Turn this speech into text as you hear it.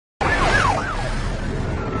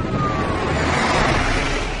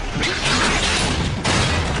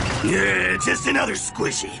just another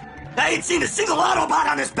squishy. I ain't seen a single Autobot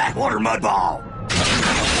on this backwater mud ball.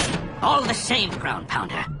 All the same, Ground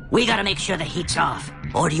Pounder. We gotta make sure the heat's off.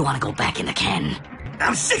 Or do you want to go back in the can?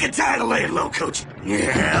 I'm sick and tired of laying low, Coach.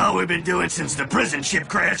 Yeah, all we've been doing since the prison ship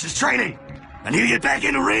crash is training. I need to get back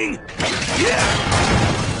in the ring. Yeah!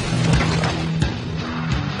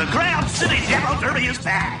 The Ground City Demo Derby is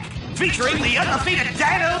back, featuring the undefeated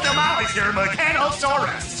Dino Demolisher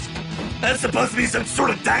Mechanosaurus. That's supposed to be some sort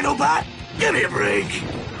of Dinobot? Give me a break.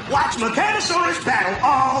 Watch Mechanosaurus battle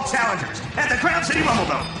all challengers at the Ground City Rumble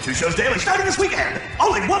Dome. 2 shows daily starting this weekend.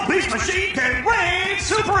 Only one beast machine can reign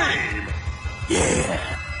supreme. Yeah,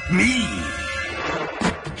 me.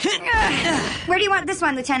 Where do you want this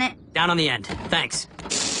one, Lieutenant? Down on the end. Thanks.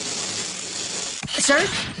 Sir,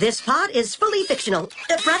 this pod is fully fictional,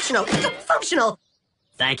 fractional, functional.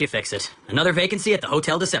 Thank you, Fix-It. Another vacancy at the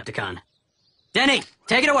Hotel Decepticon. Denny,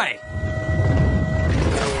 take it away.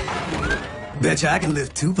 Betcha I can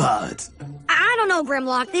lift 2 pods. I don't know,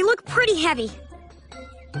 Grimlock. They look pretty heavy.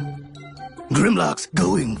 Grimlock's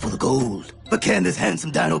going for the gold. But can this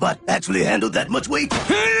handsome Dinobot actually handle that much weight?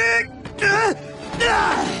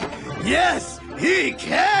 Yes, he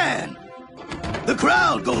can! The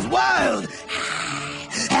crowd goes wild.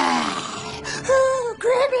 Oh,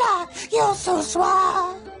 Grimlock, you're so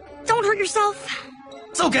suave. Don't hurt yourself.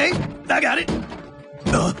 It's okay. I got it.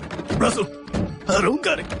 Russell, I don't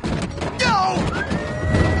got it. No!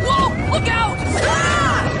 Whoa! Look out!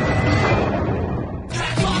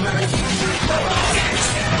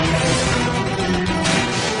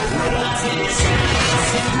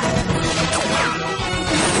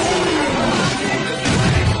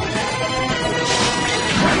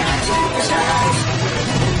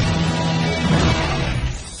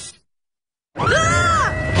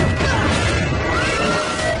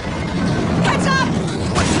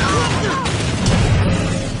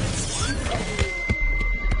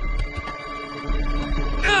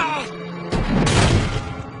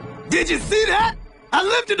 Did you see that? I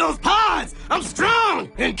lifted those pods! I'm strong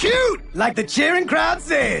and cute, like the cheering crowd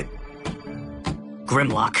said.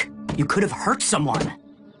 Grimlock, you could have hurt someone.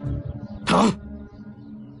 Huh?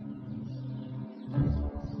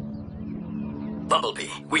 Bumblebee,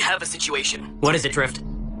 we have a situation. What is it, Drift?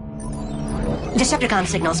 Decepticon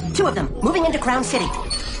signals, 2 of them, moving into Crown City.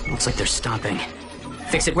 Looks like they're stomping.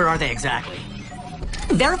 Fix-It, where are they exactly?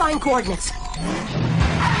 Verifying coordinates.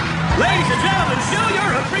 Ladies and gentlemen, show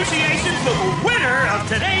your appreciation for the winner of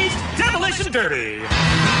today's Demolition Derby.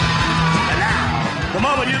 And now, the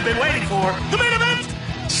moment you've been waiting for, the main event,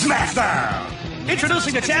 Smashdown.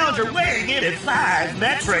 Introducing a challenger weighing in at 5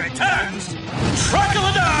 metric tons,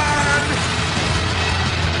 Truckledon.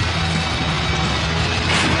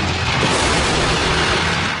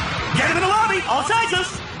 Get him in the lobby, all sides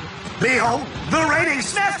us. Behold, the reigning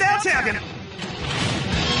Smashdown champion,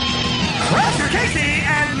 Roger Casey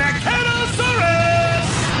and Mechanosaurus!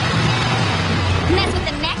 Mess with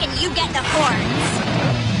the mech and you get the horns.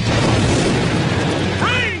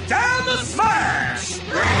 Bring down the smash!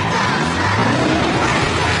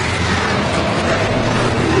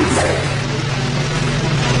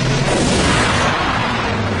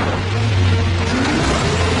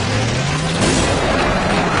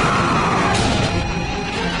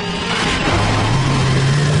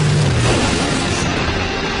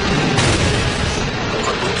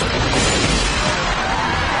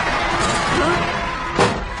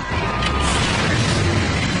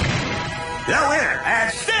 The winner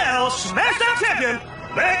and still Smashdown champion,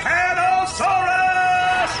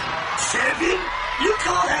 Mechanosaurus! Champion? You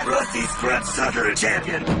call that rusty scrub sucker a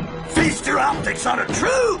champion? Feast your optics on a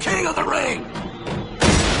true king of the ring!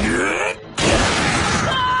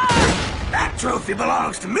 That trophy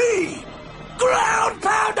belongs to me! Ground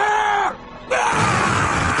Pounder!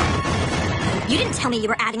 You didn't tell me you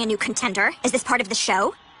were adding a new contender. Is this part of the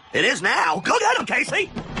show? It is now. Go get him,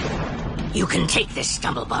 Casey! You can take this,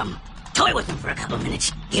 Stumblebum. Toy with him for a couple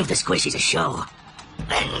minutes. Give the squishies a show.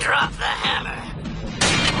 Then drop the hammer.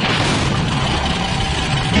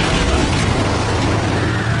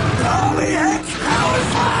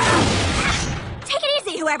 Take it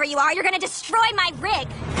easy, whoever you are. You're gonna destroy my rig.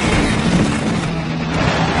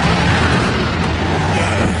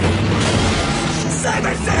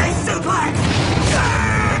 Cyber City Suplex!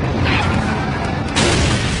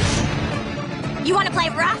 You wanna play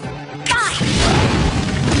rough? Fine!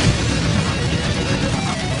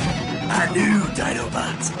 I knew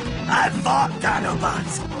Dinobots. I fought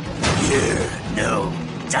Dinobots. You're no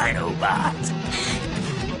Dinobot.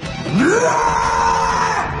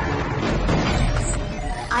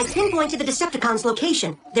 I pinpointed the Decepticons'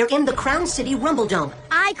 location. They're in the Crown City Rumble Dome.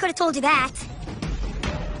 I could have told you that.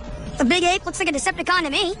 The big ape looks like a Decepticon to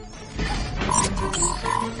me.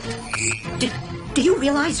 Do you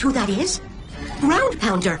realize who that is? Ground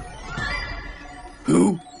Pounder.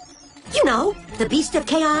 Who? You know, the Beast of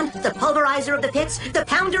Chaos, the Pulverizer of the Pits, the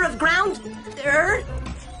Pounder of Ground...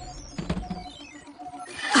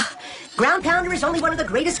 Ground Pounder is only one of the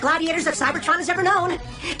greatest gladiators that Cybertron has ever known.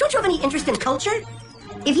 Don't you have any interest in culture?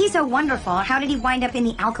 If he's so wonderful, how did he wind up in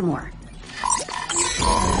the Alchemore?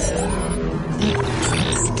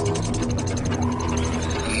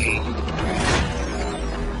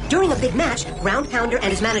 During a big match, Ground Pounder and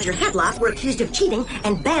his manager Headlock were accused of cheating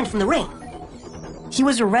and banned from the ring. He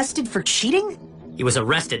was arrested for cheating? He was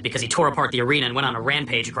arrested because he tore apart the arena and went on a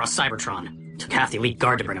rampage across Cybertron. Took half the elite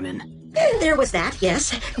guard to bring him in. There was that,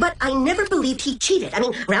 yes. But I never believed he cheated. I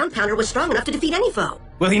mean, Ground Pounder was strong enough to defeat any foe.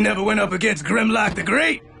 Well, he never went up against Grimlock the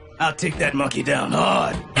Great. I'll take that monkey down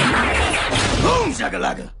hard. Boom,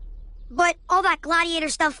 shakalaka. But all that gladiator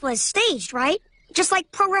stuff was staged, right? Just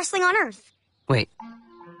like pro wrestling on Earth. Wait,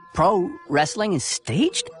 pro wrestling is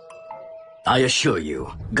staged? I assure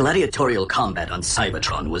you, gladiatorial combat on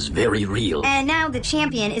Cybertron was very real. And now the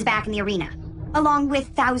champion is back in the arena, along with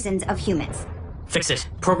thousands of humans. Fix it.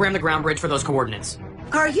 Program the ground bridge for those coordinates.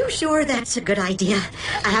 Are you sure that's a good idea?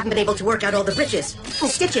 I haven't been able to work out all the bridges,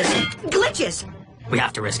 stitches, glitches. We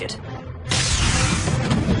have to risk it.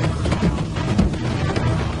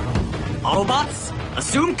 Autobots,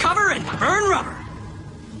 assume cover and burn rubber.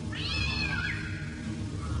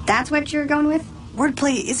 That's what you're going with?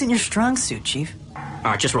 Wordplay isn't your strong suit, Chief. All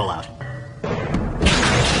right, just roll out.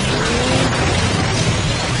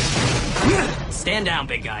 Stand down,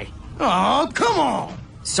 big guy. Aw, come on!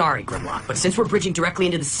 Sorry, Grimlock, but since we're bridging directly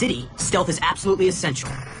into the city, stealth is absolutely essential.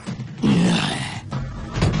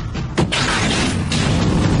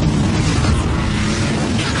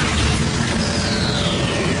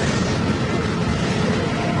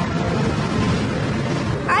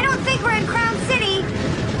 I don't think we're in Crown City.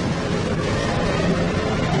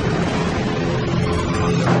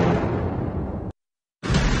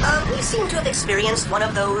 We seem to have experienced one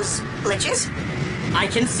of those glitches. I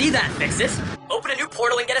can see that, Fix It. Open a new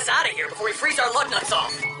portal and get us out of here before we freeze our lug nuts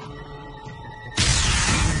off.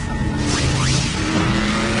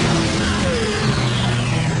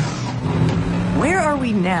 Where are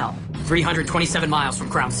we now? 327 miles from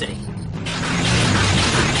Crown City.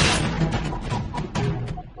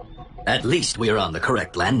 At least we are on the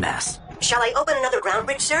correct landmass. Shall I open another ground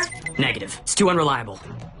bridge, sir? Negative. It's too unreliable.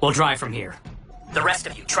 We'll drive from here. The rest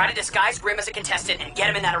of you, try to disguise Grim as a contestant and get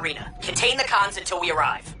him in that arena. Contain the cons until we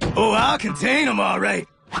arrive. Oh, I'll contain him all right.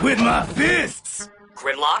 With my fists.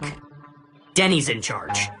 Grimlock? Denny's in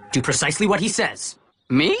charge. Do precisely what he says.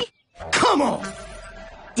 Me? Come on!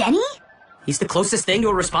 Denny? He's the closest thing to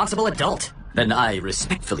a responsible adult. Then I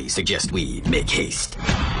respectfully suggest we make haste.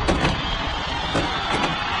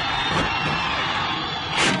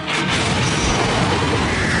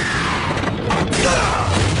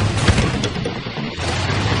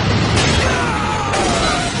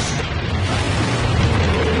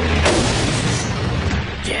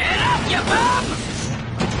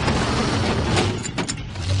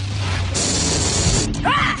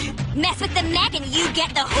 Mess with the mech and you get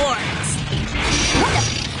the horns.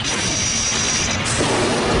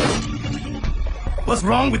 What's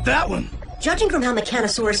wrong with that one? Judging from how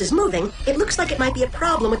Mechanosaurus is moving, it looks like it might be a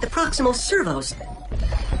problem with the proximal servos.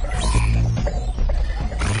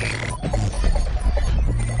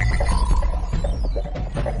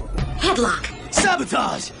 Headlock.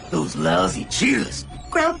 Sabotage! Those lousy cheaters.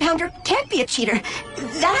 Ground Pounder can't be a cheater.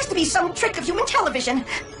 That has to be some trick of human television.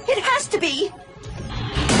 It has to be.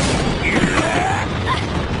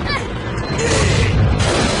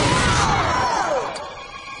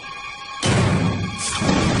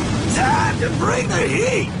 Time to bring the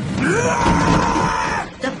heat!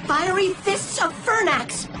 The fiery fists of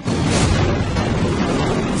Fernax.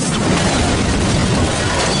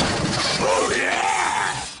 Oh,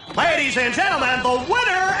 yeah! Ladies and gentlemen, the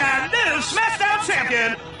winner and new SmackDown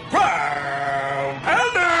champion, Ground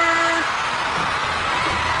Pounder!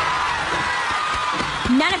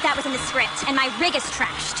 None of that was in the script, and my rig is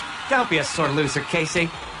trashed. Don't be a sore loser, Casey.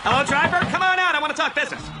 Hello, driver. Come on out. I want to talk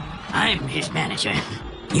business. I'm his manager.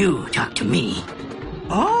 You talk to me.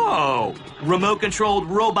 Oh, remote-controlled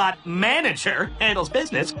robot manager handles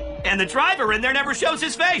business, and the driver in there never shows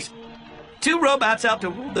his face. Two robots out to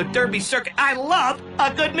rule the Derby circuit. I love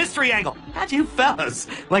a good mystery angle. How'd you fellas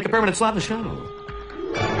like a permanent slot in the show?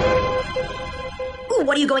 Ooh,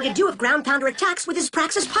 what are you going to do if Ground Pounder attacks with his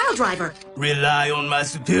Praxis pile driver? Rely on my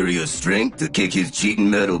superior strength to kick his cheating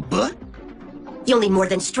metal butt? You'll need more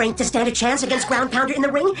than strength to stand a chance against Ground Pounder in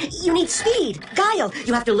the ring. You need speed, guile.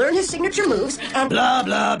 You have to learn his signature moves and... Blah,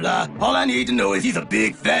 blah, blah. All I need to know is he's a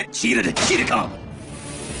big, fat cheater to cheetah come.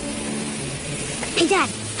 Hey, Dad,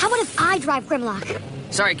 how about if I drive Grimlock?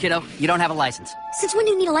 Sorry, kiddo. You don't have a license. Since when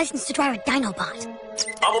do you need a license to drive a Dinobot?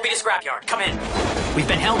 Bumblebee to scrapyard. Come in. We've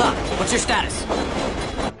been held up. What's your status?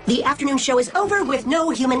 The afternoon show is over with no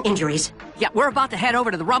human injuries. Yeah, we're about to head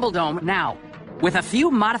over to the Rumble Dome now. With a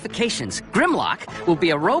few modifications, Grimlock will be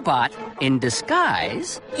a robot in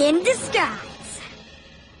disguise. In disguise.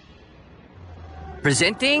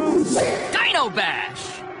 Presenting Dino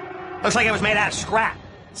Bash. Looks like it was made out of scrap.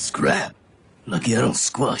 Scrap? Lucky I don't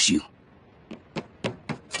squash you.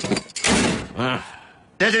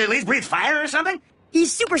 Does it at least breathe fire or something?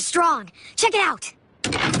 He's super strong. Check it out.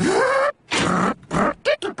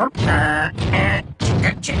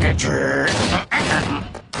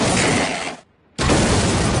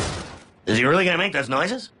 Is he really gonna make those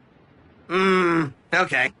noises?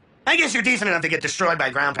 Okay. I guess you're decent enough to get destroyed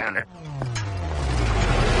by Ground Pounder.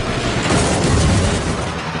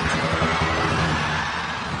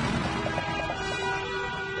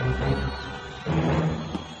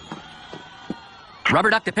 Rubber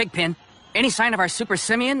Duck the Pigpen. Any sign of our Super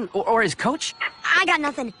Simian or his coach? I got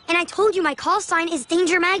nothing. And I told you my call sign is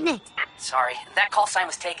Danger Magnet. Sorry, that call sign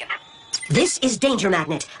was taken. This is Danger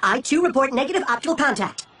Magnet. I, too, report negative optical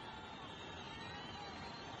contact.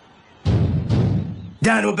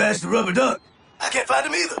 Dino Bash the Rubber Duck. I can't find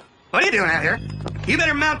him either. What are you doing out here? You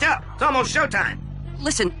better mount up. It's almost showtime.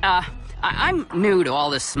 Listen, I'm new to all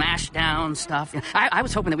this Smashdown stuff. I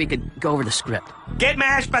was hoping that we could go over the script. Get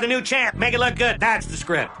mashed by the new champ. Make it look good. That's the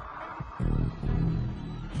script.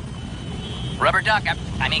 Rubber Duck,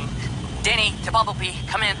 I mean, Denny to Bumblebee,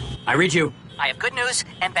 come in. I read you. I have good news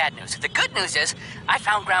and bad news. The good news is I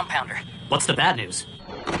found Ground Pounder. What's the bad news?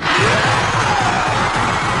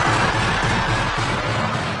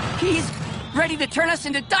 He's ready to turn us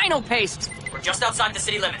into dino paste. We're just outside the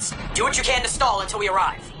city limits. Do what you can to stall until we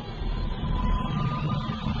arrive.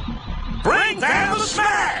 Bring down the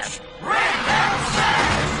smash! Bring down the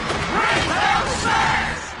smash! Bring down the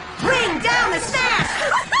smash! Bring down the smash!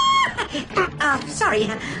 Sorry,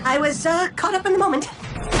 I was caught up in the moment.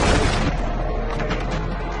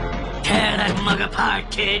 Tear that mug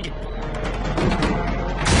apart, kid.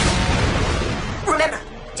 Remember,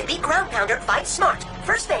 to beat Ground Pounder, fight smart.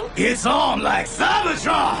 First thing... It's on like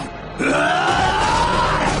Cybertron!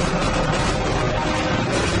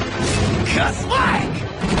 Ka-swank!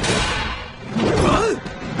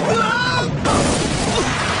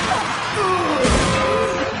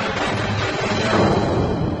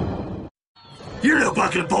 You're no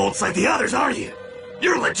bucket of bolts like the others, are you?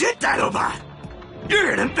 You're a legit Dinobot! You're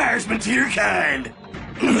an embarrassment to your kind!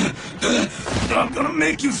 I'm gonna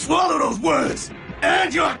make you swallow those words!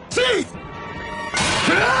 And your teeth!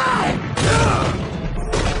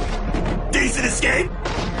 Decent escape?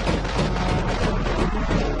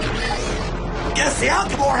 Guess the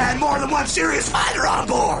Alchemore had more than one serious fighter on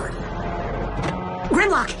board!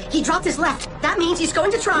 Grimlock, he dropped his left. That means he's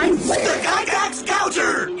going to try... The Gygax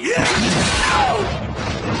Gouger! Yeah!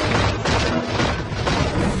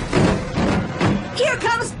 Here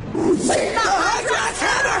comes... the Hydrax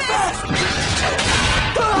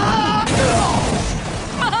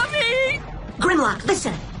Mommy! Grimlock,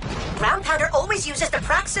 listen. Ground Pounder always uses the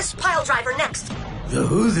Praxis pile driver next. The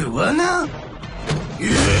who's it what now?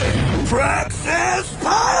 Yeah! Praxis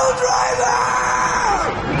Pile Driver!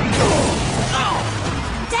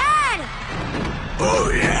 Dad!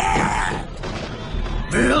 Oh yeah!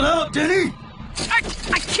 Build up, Denny!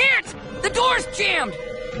 I can't! The door's jammed!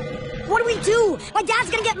 What do we do? My dad's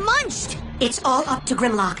gonna get munched! It's all up to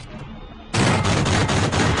Grimlock.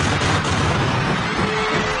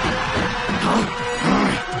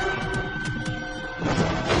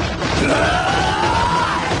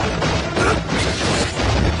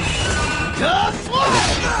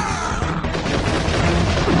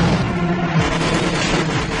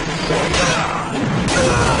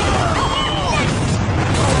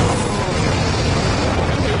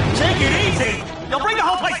 Take it easy! You'll bring the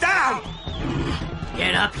whole place down!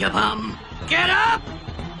 Get up, you bum. Get up!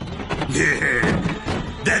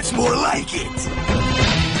 Yeah, that's more like it.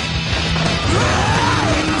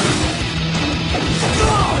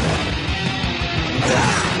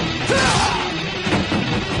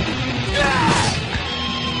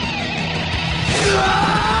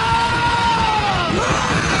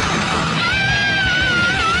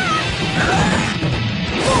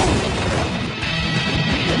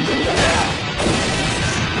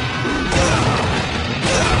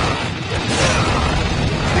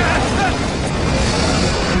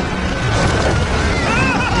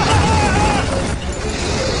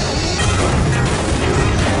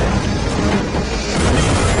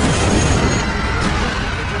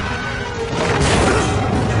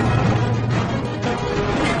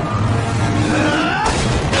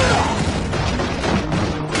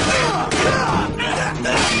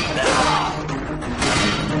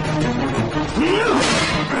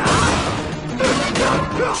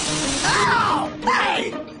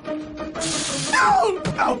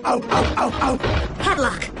 Ow, ow, ow, ow, ow.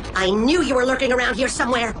 Headlock, I knew you were lurking around here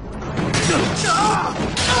somewhere.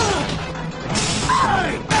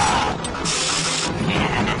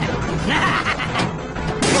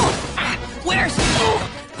 Where's the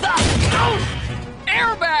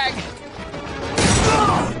airbag?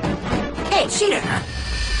 Hey, cheater!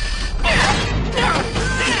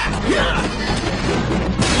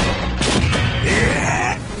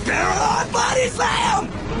 Parallel body slam!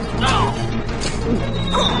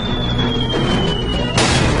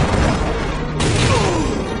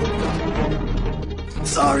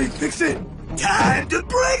 Sorry, fix it. Time to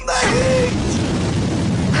bring the heat!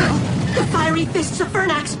 The fiery fists of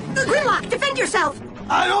Fernax! Grimlock, defend yourself!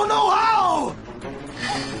 I don't know how!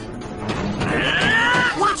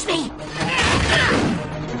 Watch me!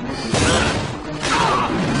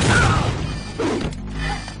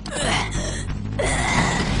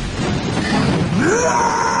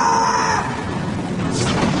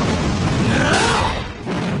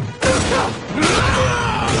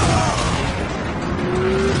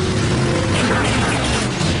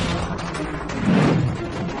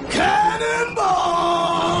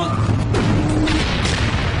 Cannonball!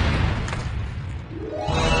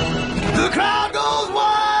 The crowd goes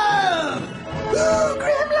wild! Ooh,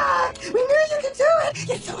 Grimlock! We knew you could do it!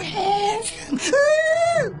 You're so handsome! Ooh!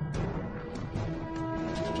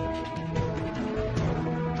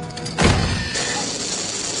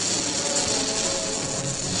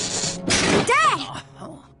 Dad!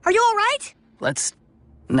 Are you all right? Let's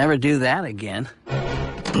never do that again.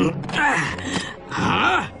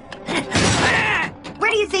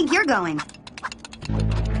 Where do you think you're going?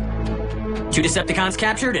 2 Decepticons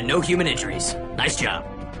captured and no human injuries. Nice job.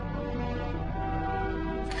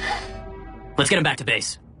 Let's get him back to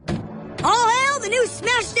base. All hail the new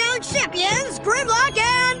Smashdown champions, Grimlock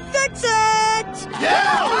and Fix-It!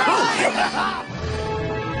 Yeah!